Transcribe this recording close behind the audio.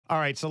All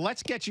right, so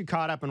let's get you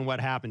caught up on what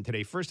happened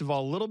today. First of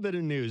all, a little bit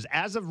of news.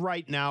 As of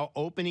right now,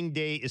 opening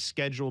day is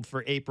scheduled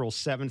for April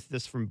 7th.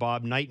 This from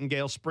Bob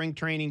Nightingale. Spring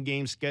training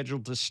games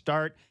scheduled to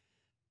start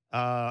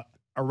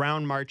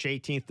around March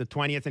 18th to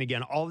 20th. And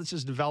again, all this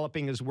is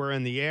developing as we're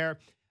in the air.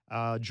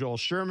 Joel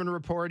Sherman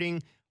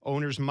reporting.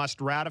 Owners must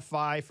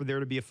ratify for there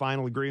to be a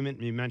final agreement.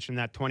 And you mentioned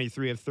that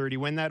 23 of 30.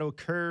 When that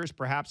occurs,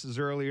 perhaps as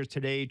early as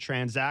today,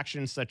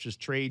 transactions such as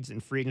trades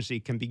and free agency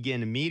can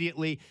begin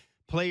immediately.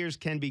 Players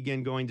can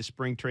begin going to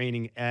spring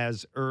training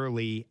as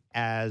early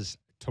as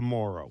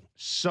tomorrow.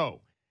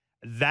 So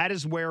that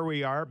is where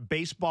we are.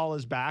 Baseball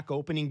is back.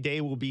 Opening day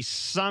will be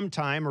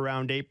sometime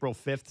around April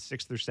 5th,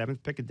 6th, or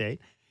 7th. Pick a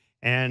date.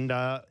 And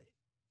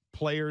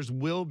players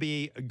will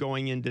be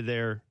going into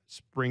their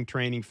spring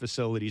training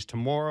facilities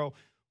tomorrow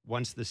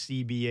once the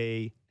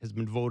CBA has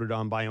been voted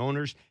on by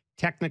owners.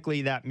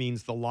 Technically, that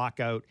means the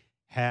lockout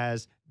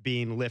has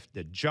been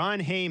lifted. John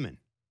Heyman.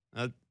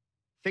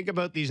 Think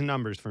about these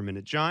numbers for a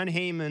minute. John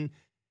Heyman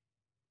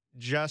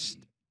just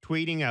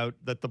tweeting out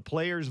that the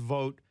players'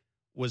 vote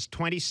was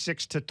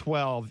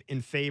 26-12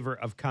 in favor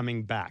of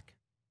coming back.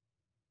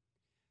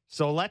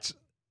 So let's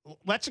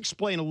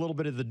explain a little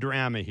bit of the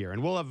drama here,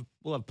 and we'll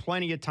have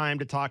plenty of time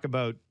to talk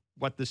about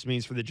what this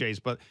means for the Jays.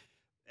 But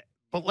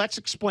let's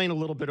explain a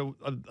little bit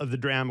of the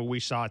drama we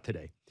saw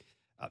today.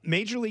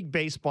 Major League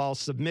Baseball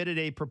submitted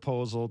a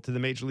proposal to the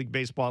Major League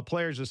Baseball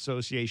Players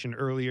Association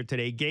earlier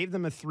today, gave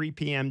them a 3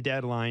 p.m.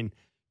 deadline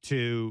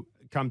to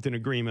come to an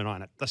agreement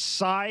on it. The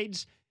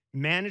sides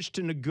managed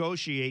to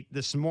negotiate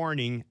this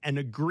morning an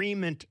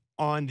agreement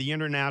on the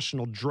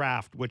international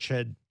draft, which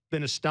had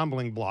been a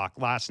stumbling block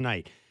last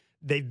night.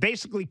 They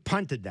basically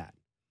punted that.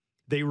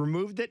 They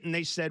removed it and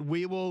they said,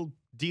 we will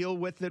deal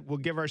with it. We'll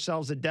give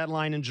ourselves a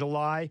deadline in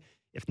July.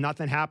 If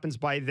nothing happens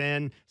by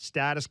then,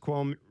 status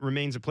quo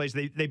remains in place.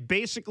 They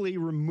basically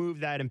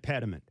removed that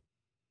impediment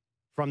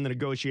from the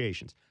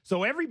negotiations.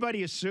 So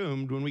everybody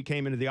assumed when we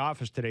came into the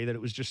office today that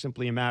it was just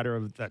simply a matter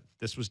of that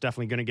this was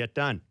definitely going to get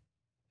done.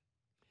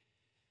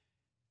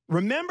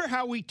 Remember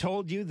how we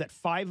told you that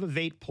 5 of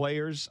 8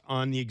 players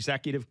on the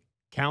executive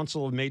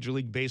council of Major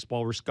League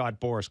Baseball were Scott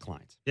Boras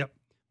clients? Yep.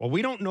 Well,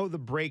 we don't know the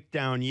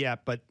breakdown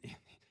yet, but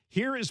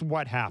here is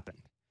what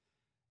happened.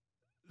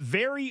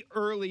 Very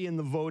early in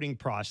the voting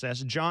process,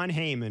 John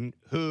Heyman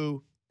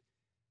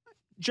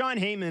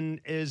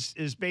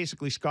is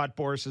basically Scott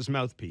Boras'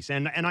 mouthpiece.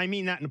 And I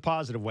mean that in a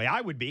positive way.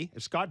 I would be.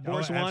 If Scott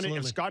Boras wanted,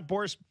 if Scott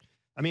Boras,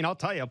 I mean, I'll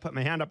tell you, I'll put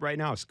my hand up right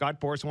now. If Scott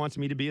Boras wants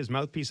me to be his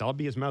mouthpiece, I'll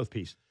be his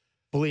mouthpiece.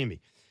 Believe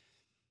me.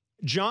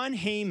 John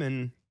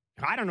Heyman,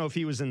 I don't know if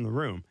he was in the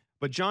room,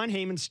 but John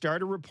Heyman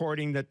started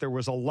reporting that there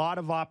was a lot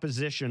of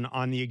opposition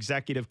on the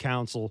executive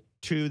council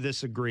to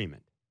this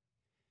agreement.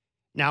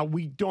 Now,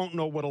 we don't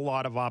know what a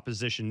lot of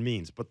opposition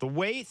means, but the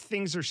way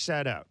things are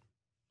set out,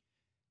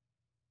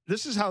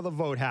 this is how the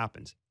vote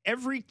happens.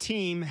 Every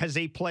team has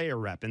a player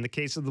rep. In the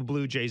case of the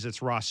Blue Jays,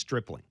 it's Ross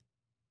Stripling.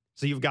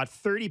 So you've got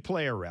 30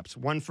 player reps,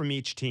 1 from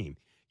each team.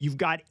 You've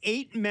got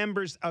 8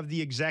 members of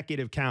the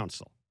executive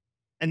council.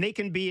 And they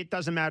can be, it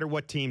doesn't matter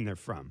what team they're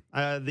from.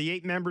 The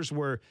 8 members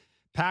were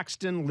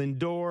Paxton,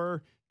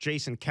 Lindor,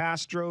 Jason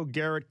Castro,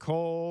 Garrett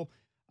Cole,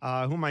 who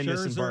am I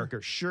missing, Barker?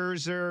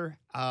 Scherzer,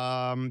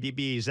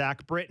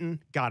 Zach Britton.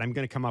 God, I'm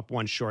going to come up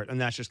one short, and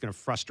that's just going to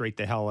frustrate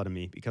the hell out of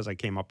me because I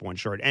came up one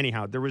short.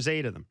 Anyhow, there was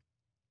 8 of them.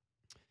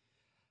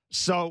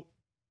 So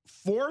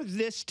for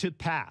this to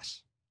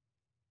pass,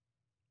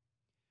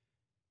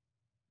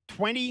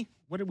 20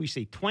 of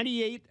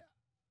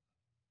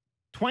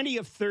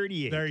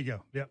 38. There you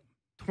go. Yep.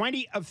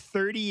 20 of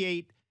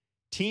 38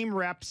 team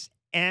reps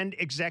and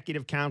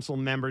executive council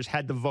members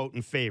had to vote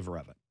in favor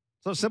of it.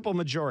 So simple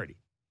majority.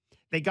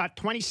 They got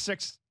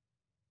 26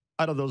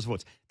 out of those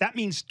votes. That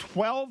means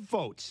 12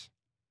 votes,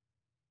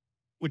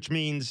 which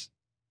means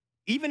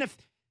even if,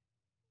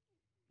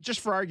 just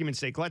for argument's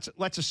sake,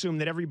 let's assume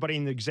that everybody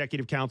in the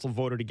executive council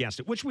voted against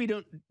it, which we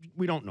don't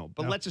know,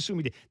 but let's assume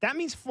we did. That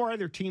means 4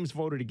 other teams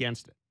voted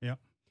against it. Yeah.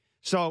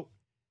 So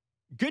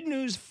good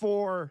news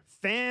for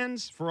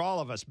fans, for all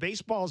of us.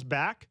 Baseball's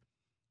back.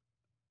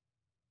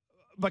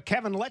 But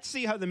Kevin, let's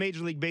see how the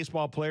Major League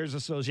Baseball Players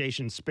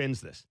Association spins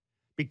this,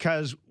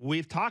 because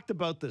we've talked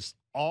about this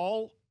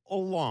all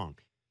along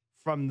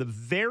from the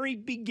very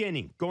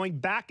beginning, going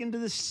back into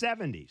the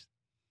 70s.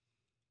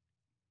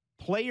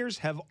 Players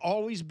have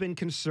always been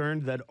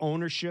concerned that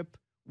ownership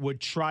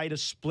would try to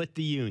split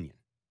the union.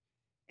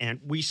 And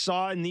we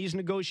saw in these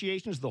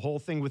negotiations the whole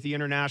thing with the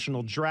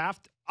international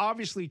draft,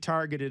 obviously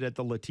targeted at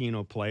the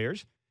Latino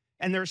players.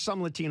 And there are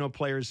some Latino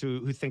players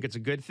who think it's a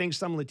good thing,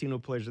 some Latino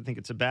players who think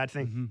it's a bad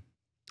thing. Mm-hmm.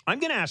 I'm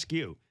going to ask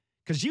you,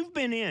 because you've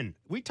been in,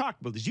 we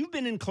talked about this, you've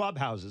been in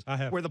clubhouses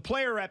where the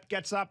player rep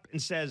gets up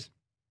and says,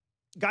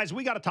 guys,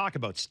 we got to talk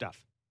about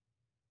stuff.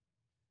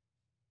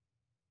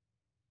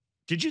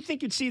 Did you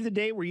think you'd see the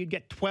day where you'd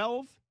get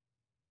 12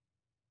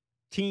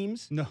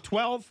 teams,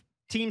 12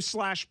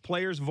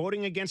 teams/players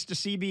voting against a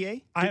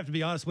CBA? I have to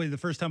be honest with you, the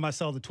first time I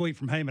saw the tweet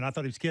from Heyman, I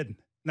thought he was kidding.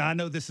 Now, I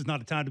know this is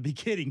not a time to be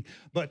kidding,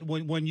 but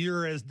when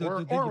you're as the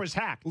or was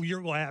hacked.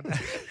 Well,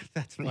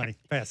 that's funny.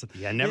 Pass it.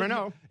 Yeah, never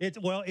know.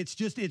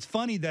 It's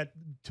funny that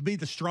to be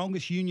the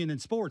strongest union in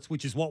sports,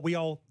 which is what we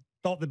all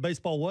thought that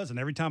baseball was, and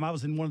every time I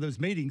was in one of those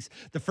meetings,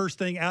 the first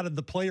thing out of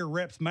the player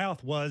rep's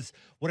mouth was,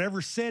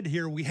 whatever's said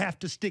here, we have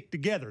to stick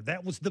together.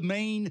 That was the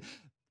main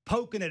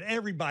poking at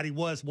everybody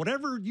was,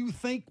 whatever you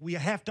think, we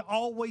have to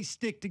always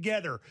stick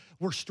together.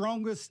 We're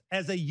strongest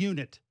as a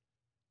unit.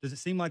 Does it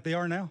seem like they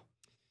are now?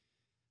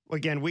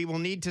 Again, we will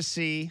need to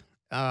see.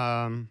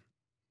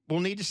 We'll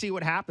need to see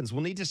what happens.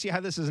 We'll need to see how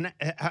this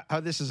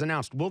is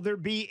announced. Will there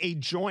be a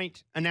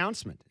joint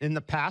announcement? In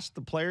the past,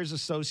 the Players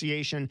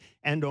Association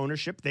and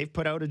ownership, they've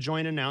put out a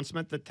joint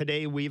announcement that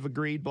today we've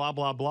agreed, blah,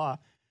 blah, blah.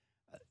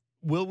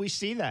 Will we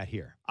see that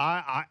here?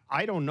 I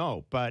don't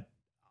know, but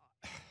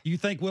you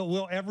think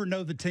we'll ever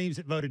know the teams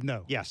that voted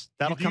no? Yes,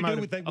 that'll come out.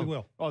 We think we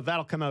will. Oh,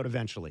 that'll come out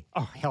eventually.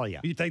 Oh, hell yeah!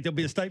 You think there'll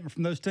be a statement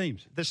from those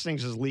teams? This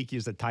thing's as leaky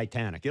as the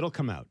Titanic. It'll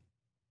come out.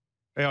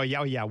 Oh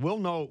yeah. We'll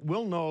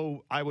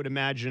know. I would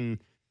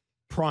imagine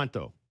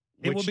pronto.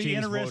 It will be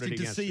interesting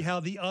to see how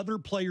the other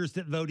players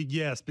that voted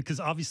yes, because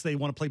obviously they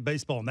want to play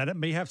baseball, and that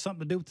may have something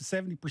to do with the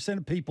 70%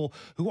 of people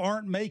who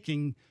aren't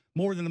making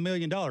more than $1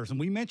 million. And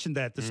we mentioned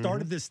that the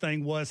start of this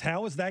thing was,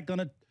 how is that going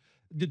to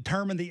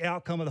determine the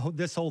outcome of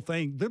this whole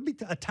thing? There'll be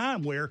a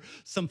time where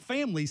some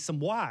families, some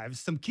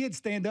wives, some kids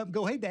stand up and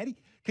go, "Hey, Daddy,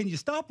 can you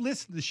stop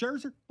listening to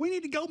Scherzer? We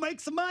need to go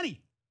make some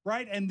money,"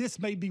 right? And this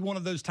may be one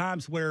of those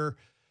times where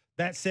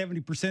that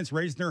 70% is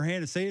raising their hand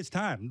and say it's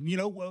time. You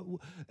know,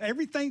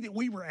 everything that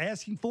we were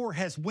asking for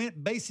has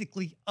went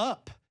basically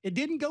up. It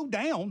didn't go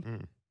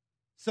down.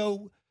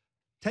 So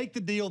take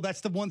the deal. That's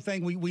the one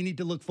thing we need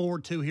to look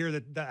forward to here,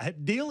 that the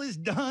deal is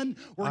done.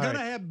 We're going to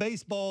have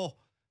baseball,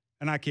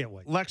 and I can't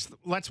wait.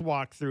 Let's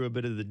walk through a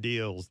bit of the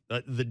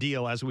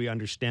deal as we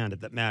understand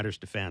it that matters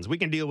to fans. We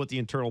can deal with the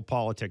internal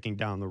politicking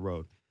down the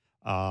road.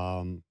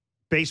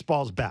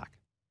 Baseball's back.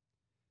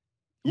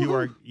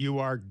 You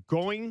are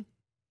going.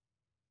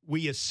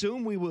 We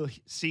assume we will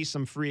see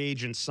some free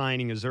agents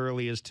signing as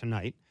early as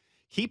tonight.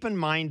 Keep in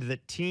mind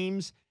that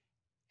teams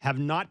have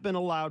not been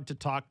allowed to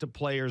talk to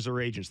players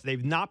or agents.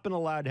 They've not been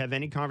allowed to have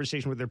any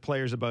conversation with their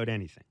players about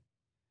anything.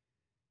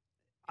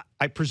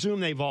 I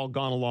presume they've all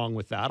gone along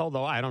with that,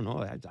 although I don't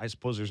know. I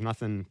suppose there's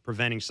nothing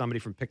preventing somebody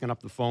from picking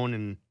up the phone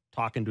and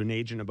talking to an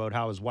agent about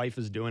how his wife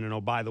is doing. And, oh,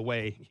 by the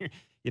way,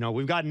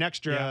 we've got an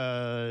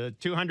extra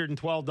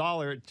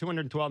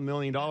 $212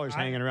 million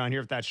hanging around here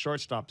if that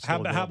shortstop's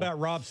still How about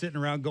Rob sitting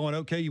around going,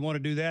 okay, you want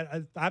to do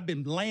that? I've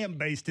been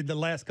lambasted the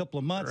last couple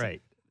of months.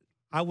 Right.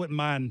 I wouldn't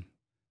mind,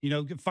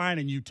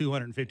 fining you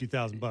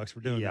 $250,000 for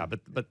doing that.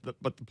 Yeah,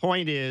 but the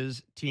point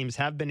is, teams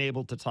have been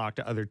able to talk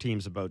to other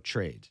teams about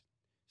trades.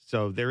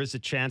 So there is a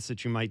chance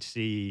that you might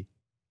see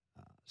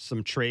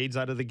some trades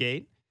out of the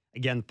gate.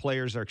 Again,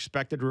 players are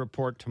expected to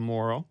report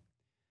tomorrow.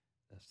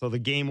 So the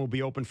game will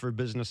be open for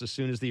business as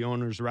soon as the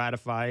owners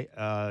ratify.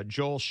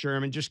 Joel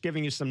Sherman, just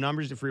giving you some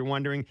numbers if you're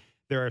wondering,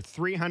 there are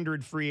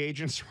 300 free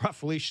agents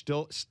roughly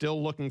still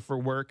looking for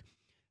work.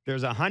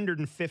 There's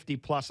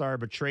 150-plus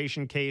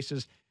arbitration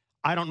cases.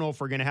 I don't know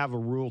if we're going to have a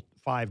Rule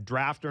 5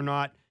 draft or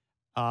not.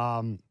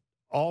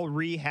 All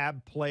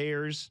rehab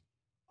players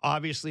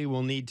obviously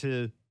will need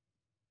to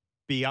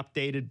be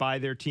updated by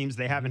their teams.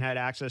 They haven't had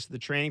access to the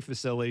training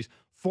facilities.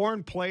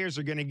 Foreign players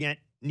are going to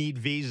need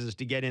visas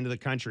to get into the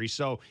country.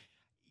 So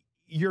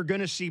you're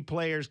going to see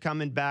players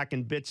coming back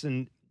in bits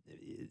and,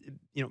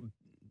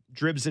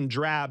 dribs and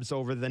drabs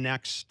over the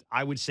next,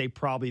 I would say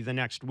probably the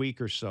next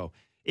week or so.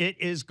 It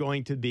is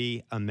going to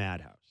be a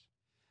madhouse.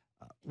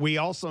 We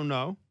also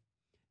know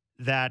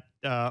that,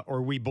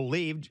 or we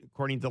believed,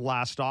 according to the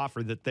last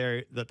offer, that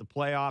the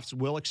playoffs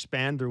will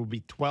expand. There will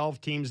be 12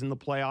 teams in the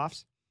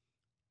playoffs.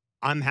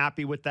 I'm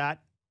happy with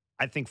that.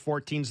 I think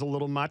 14 is a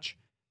little much.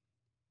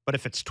 But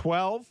if it's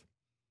 12,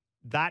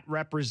 that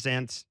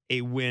represents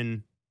a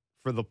win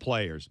for the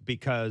players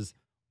because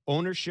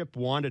ownership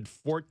wanted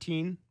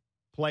 14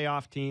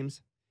 playoff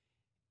teams.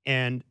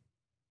 And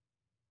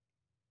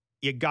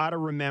you got to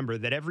remember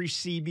that every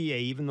CBA,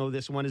 even though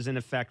this one is in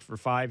effect for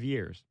 5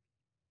 years,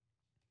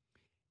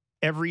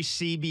 every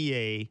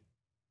CBA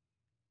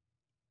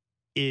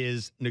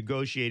is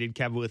negotiated,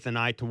 Kevin, with an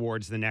eye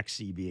towards the next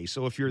CBA.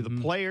 So if you're the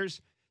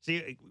players...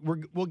 See,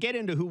 we'll get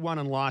into who won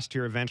and lost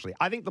here eventually.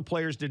 I think the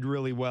players did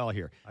really well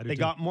here. They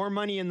got more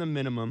money in the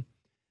minimum.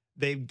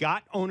 They've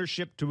got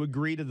ownership to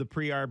agree to the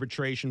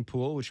pre-arbitration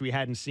pool, which we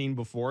hadn't seen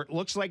before. It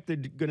looks like they're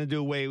going to do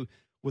away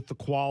with the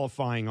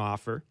qualifying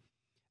offer.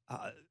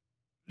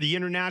 The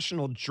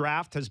international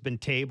draft has been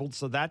tabled,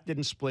 so that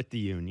didn't split the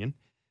union.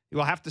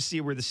 We'll have to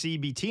see where the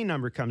CBT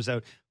number comes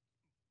out.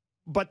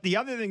 But the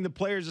other thing the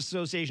Players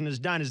Association has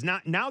done is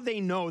now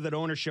they know that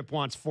ownership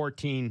wants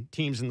 14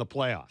 teams in the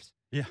playoffs.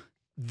 Yeah.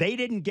 They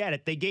didn't get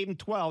it. They gave them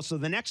 12. So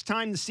the next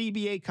time the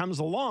CBA comes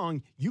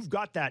along, you've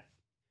got that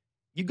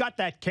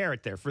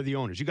carrot there for the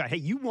owners. You got, hey,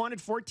 you wanted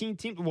 14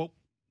 teams. Well,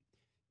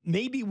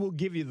 maybe we'll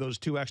give you those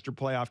 2 extra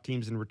playoff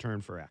teams in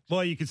return for X.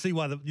 Well, you can see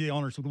why the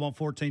owners would want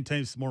 14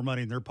 teams, more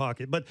money in their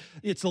pocket. But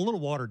it's a little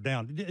watered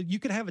down. You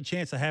could have a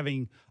chance of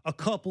having a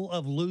couple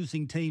of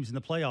losing teams in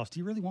the playoffs. Do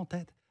you really want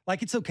that?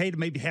 Like, it's okay to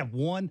maybe have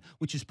one,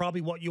 which is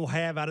probably what you'll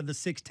have out of the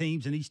 6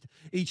 teams in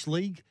each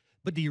league.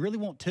 But do you really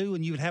want 2?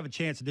 And you would have a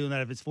chance of doing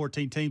that if it's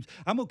 14 teams.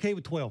 I'm okay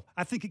with 12.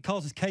 I think it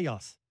causes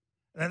chaos.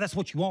 That's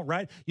what you want,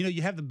 right? You know,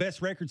 you have the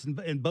best records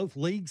in both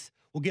leagues.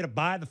 We'll get a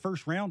bye the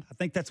first round. I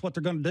think that's what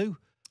they're going to do.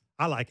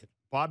 I like it.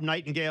 Bob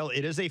Nightingale,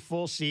 it is a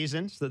full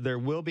season, so there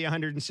will be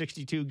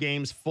 162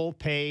 games, full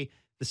pay.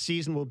 The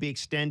season will be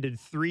extended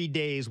 3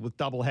 days with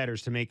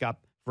doubleheaders to make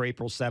up for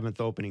April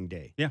 7th opening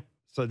day. Yeah.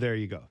 So there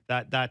you go.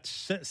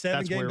 That's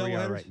where we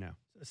are right now.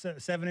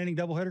 7-inning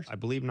doubleheaders? I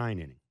believe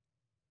 9-inning.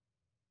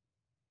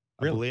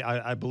 Really?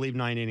 I believe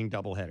 9-inning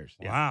doubleheaders.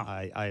 Yeah.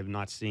 Wow. I have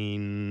not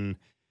seen.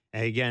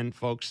 Again,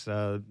 folks,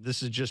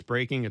 this is just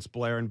breaking. It's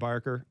Blair and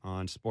Barker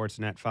on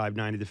Sportsnet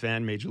 590 The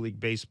Fan. Major League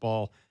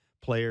Baseball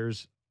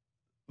players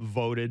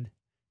voted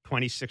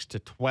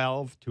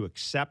 26-12 to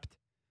accept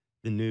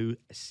the new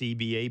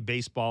CBA.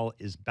 Baseball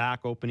is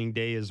back. Opening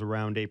day is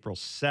around April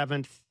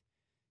 7th.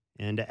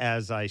 And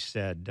as I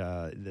said,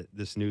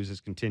 this news is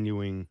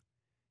continuing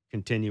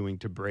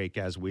to break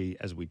as we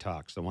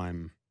talk. So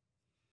I'm